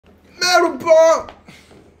Merhaba.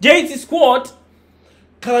 JT Squad.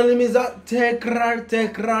 Kanalımıza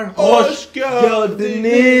tekrar hoş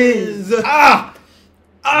geldiniz.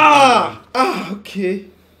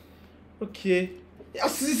 Okey. Ya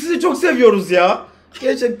sizi çok seviyoruz ya.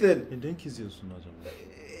 Gerçekten. Neden kızıyorsun acaba?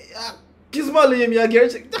 Ya, kızmalıyım ya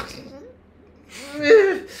gerçekten.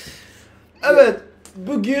 Evet.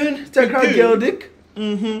 Bugün tekrar geldik.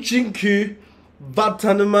 Çünkü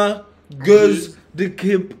vatanıma göz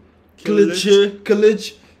dikip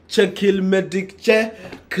kılıç çekilmedikçe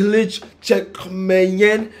kılıç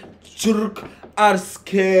çekmeyen Türk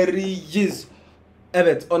askeriyiz.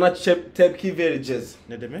 Evet, ona tepki vereceğiz.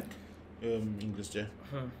 Ne demek? İngilizce.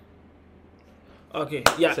 Okay,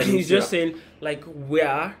 yeah, he's just saying like we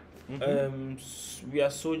are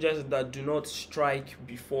soldiers that do not strike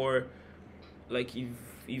before, like if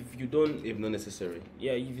you don't, If not necessary.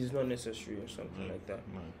 yeah, if it's not necessary or something like that.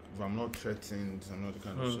 If I'm not threatened, I'm not the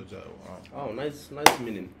kind of soldier. Wow. Oh, nice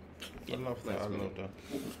meaning. I love that. I love that.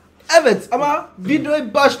 Evet, ama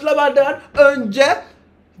videoyu başlamadan önce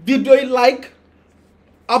videoyu like,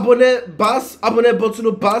 abone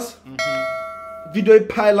butonu bas, videoyu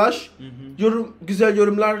paylaş, güzel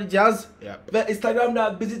yorumlar yaz ve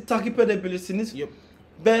Instagram'da bizi takip edebilirsiniz.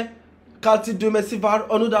 Ve kalp düğmesi var,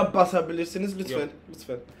 onu da basabilirsiniz lütfen.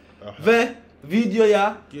 Ve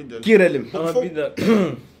videoya girelim.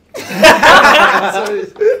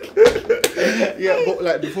 Yeah, but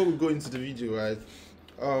like before we go into the video, right?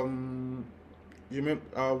 You remember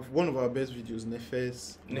one of our best videos,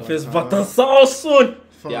 Nefes Vatanıma.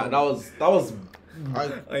 Yeah, that was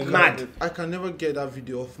mad. I can never get that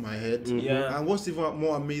video off my head. Yeah. And what's even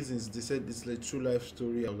more amazing is they said it's like true life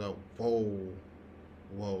story. I was like,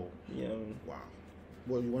 whoa. Yeah. Wow.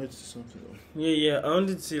 Well, you wanted to say something though? Yeah. I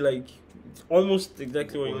wanted to say like almost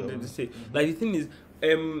exactly what you wanted to say. Like the thing is,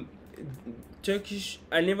 Turkish.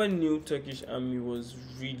 I never knew Turkish army was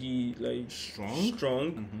really like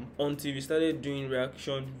strong until we started doing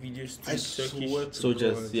reaction videos to Turkish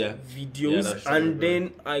soldiers. Yeah. Videos, Yeah, and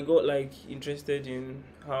then I got like interested in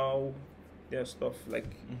how their stuff like,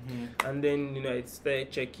 and then I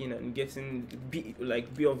started checking and getting bit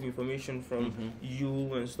of information from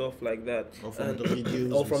you and stuff like that, or from the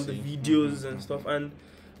videos, or from the videos and stuff. And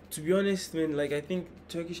to be honest, man, like I think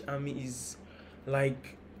Turkish army is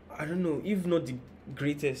like, I don't know, if not the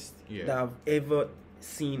greatest that I've ever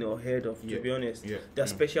seen or heard of, to be honest. They're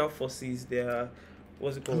special forces, they're,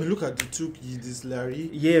 what's it called? I mean, look at the TÜRK yıldızları.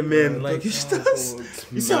 Yeah, man, like, you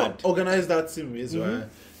see how organized that team is, right?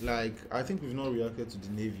 Like, I think we've not reacted to the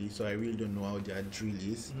Navy, so I really don't know how their drill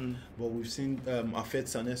is. But we've seen Afet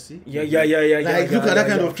Sanesi. Yeah. Like, look at that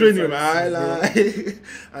kind of training, right? Like,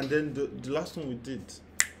 and then the last one we did,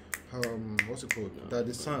 what's it called? That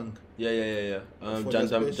they sang. Yeah.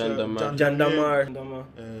 Jandarma.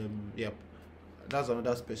 Yep. That's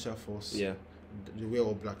another special force. Yeah. They wear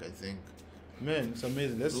all black, I think. Man, it's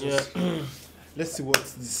amazing. Let's see what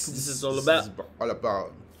this is all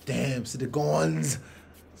about. Damn, see the guns.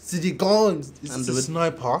 See the guns. It's a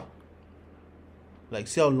sniper. Like,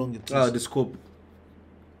 see how long it is. The scope.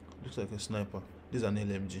 Looks like a sniper. This is an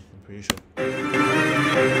LMG, I'm pretty sure.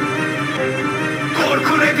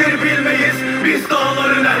 Korku nedir bilmeyiz, biz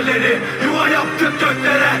dağların erleri. Yuva yaptık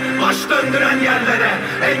göklere, baş döndüren yerlere.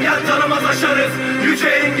 Engel tanımaz aşarız, yüce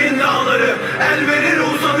engin dağları. El verir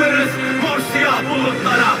uzanırız, mor siyah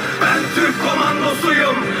bulutlara. Ben Türk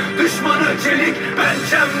komandosuyum, düşmanı çelik.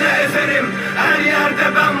 Pençemle ezerim, her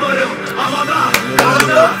yerde ben varım. Havada,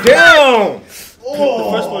 karda. Damn!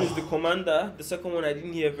 The first one is the commander. The second one I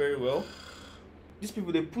didn't hear very well. These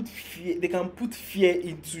people, they can put fear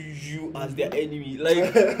into you as their enemy.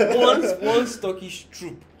 Like once Turkish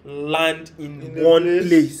troop land in one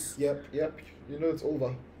place. Yep. You know it's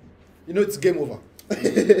over. You know it's game over.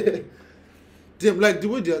 Damn, like the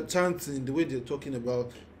way they're chanting, the way they're talking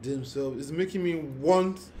about themselves is making me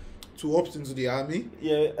want to opt into the army.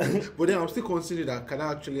 Yeah. But then I'm still considering that can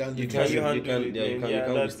I actually handle it? You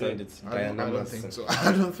can withstand it. I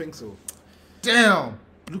don't think so. Damn.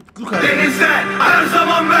 Look at Denizde her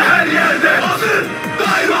zaman ve her yerde hazır,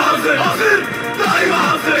 daima hazır,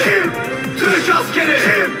 daima hazır. Kim? Türk askeri.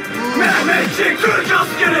 Kim? Mehmetçik, Türk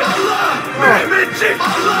askeri. Allah! Mehmetçik,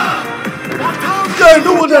 Allah! Yeah,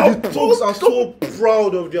 no wonder the Turks are so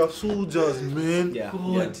proud of their soldiers, man. Yeah.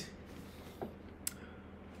 God.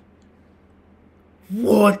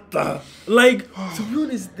 What the? Like, to be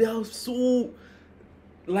honest, they are so,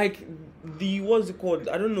 like, what's it called?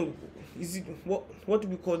 I don't know. Is it what do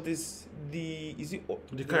we call this? The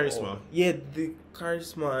charisma? Yeah, the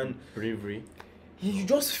charisma and bravery. You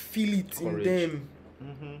just feel it Courage. in them.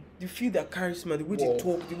 You feel their charisma, the way they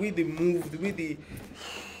talk, the way they move, the way they.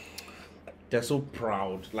 they're so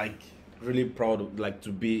proud, like really proud of, like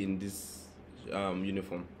to be in this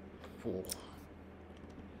uniform.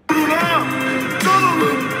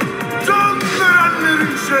 Can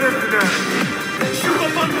verenlerin şerefine. Şu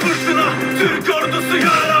kopan fırtına Türk ordusu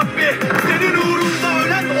ya Rabbi. Senin uğrunda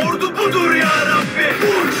ölen ordu budur ya Rabbi.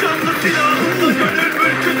 Vur şanlı silahınla gönül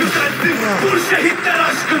mülkü düzelsin. Vur şehitler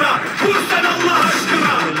aşkına. Vur sen Allah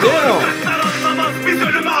aşkına. Korkaklar anlamaz biz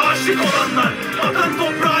ölüme aşık olanlar. Vatan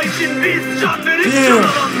toprağı için biz can verip can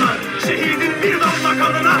alanlar. Şehidin bir damla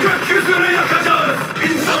kanına gökyüzünü yakacağız.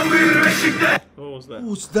 İnsan büyür beşikte.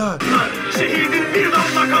 Who's that? Şehidin bir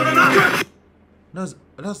damla kanına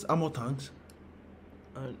That's ammo tanks.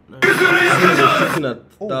 gökyüzünü yakacağız. Looking at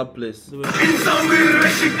that place. İnsan büyür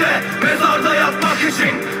beşikte mezarda yatmak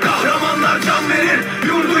için. Kahramanlar can verir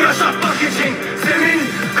yurdu yaşatmak için. Senin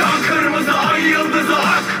kan kırmızı ay yıldızı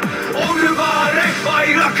ak. O mübarek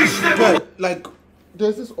bayrak işte bu. Like,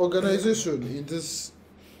 there's this organization in this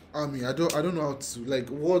army. I don't know how to, like,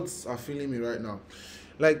 words are filling me right now.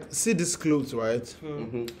 Like, see this clothes, right?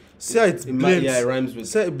 See how it blends. Yeah, it rhymes with.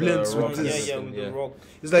 See how it blends with rock. this. With the rock.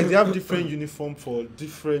 It's like they have different uniform for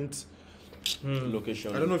different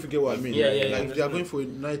Location. I don't know if you get what I mean. Yeah, like, yeah, like they are going for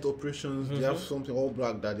night operations. They have something all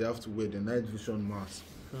black that they have to wear, the night vision mask.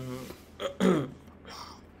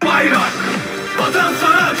 Bayrak, vatan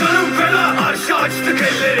sana canım feda. Arşa açtık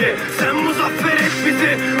elleri, sen muzaffer et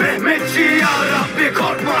bizi. Mehmetçik ya Rabbi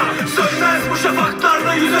korkma. Sönmez bu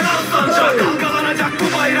şafaklarda yüzen al sancak. Dalgalanacak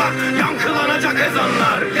bu bayrak, yankılanacak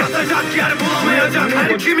ezanlar. Yatacak yer bulamayacak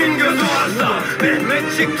her kimin gözü varsa.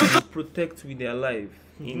 Mehmetçik tutar. Protect with their life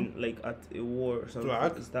in like at a war or something.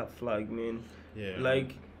 Flag? It's that flag, man. Yeah.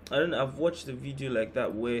 Like I don't know. I've watched a video like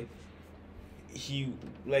that where he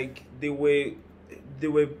like they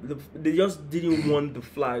just didn't want the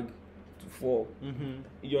flag to fall.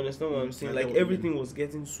 You understand what I'm saying? Like everything was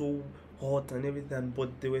getting so hot and everything, but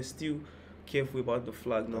they were still careful about the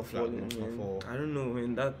flag not falling. I don't know,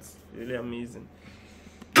 man. That's really amazing.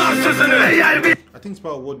 I think it's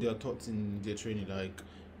part of what they are taught in their training, like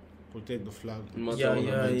protect the flag. Yeah.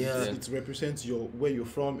 It represents where you're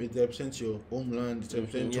from. It represents your homeland. It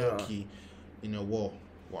represents Turkey in a war.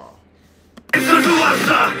 Wow. Sözü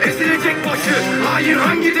varsa esilecek başı. Hayır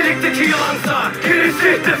hangi delikteki yılansa.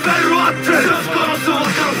 Gerisi teferruattır. Söz konusu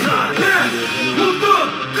vatansa. Ne? Mutlu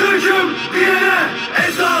Türk'üm diyene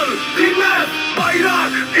ezan dinmez.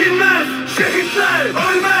 Bayrak inmez. Şehitler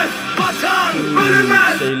ölmez. Vatan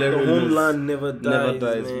bölünmez. The homeland never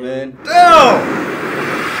dies, man. Damn!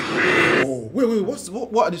 Oh, wait,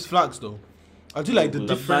 what are these flags though? I do like the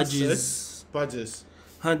different badges.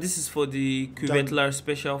 This is for the kuvvetler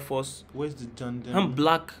special force. Where's the Jandarma?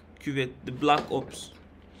 Black kuvvet, the black ops,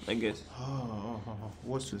 I guess.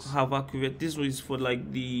 What's this? Hava kuvvet. This one is for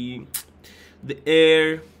like the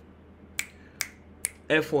air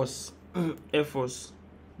force, air force.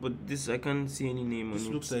 But this I can't see any name on it. This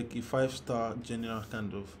looks like a 5-star general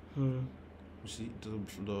kind of. You see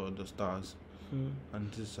the stars.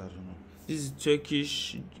 And this I don't know. This is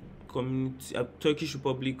Turkish community, Turkish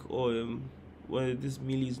Republic, or well, this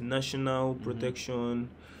Milli is National Protection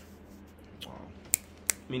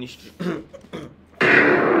Ministry.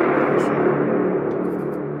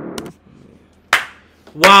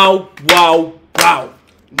 Wow!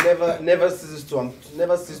 Never ceases to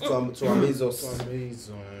amaze us.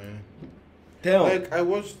 Amazing. Damn. Like I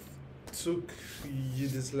watched TÜRK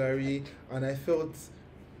Yıldızları and I felt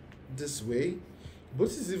this way, but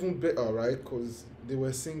this is even better, right? Because they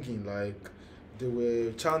were singing, like they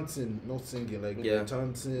were chanting, not singing, like they were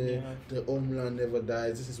chanting. The homeland never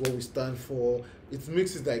dies. This is what we stand for. It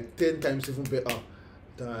makes it like 10 times even better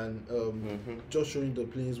than just showing the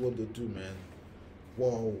planes what they do, man.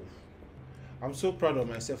 Wow. I'm so proud of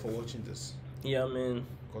myself for watching this. Yeah, man.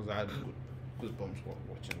 Because I had goosebumps while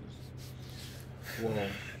watching this. Wow.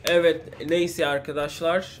 Evet, neyse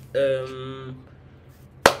arkadaşlar.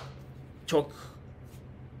 Çok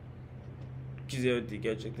güzeldi,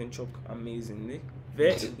 gerçekten çok amazing'di.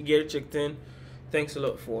 Ve gerçekten thanks a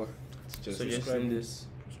lot for suggesting this.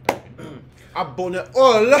 Abone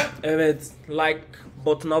ol. Evet, like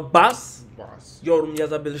butonuna bas. Yorum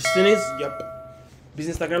yazabilirsiniz. Yep. Biz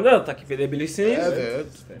Instagram'da da takip edebilirsiniz. Evet.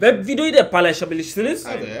 Ve videoyu da paylaşabilirsiniz.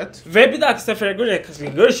 Evet. Ve bir dahaki sefere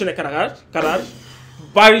görüşene kadar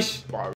barış.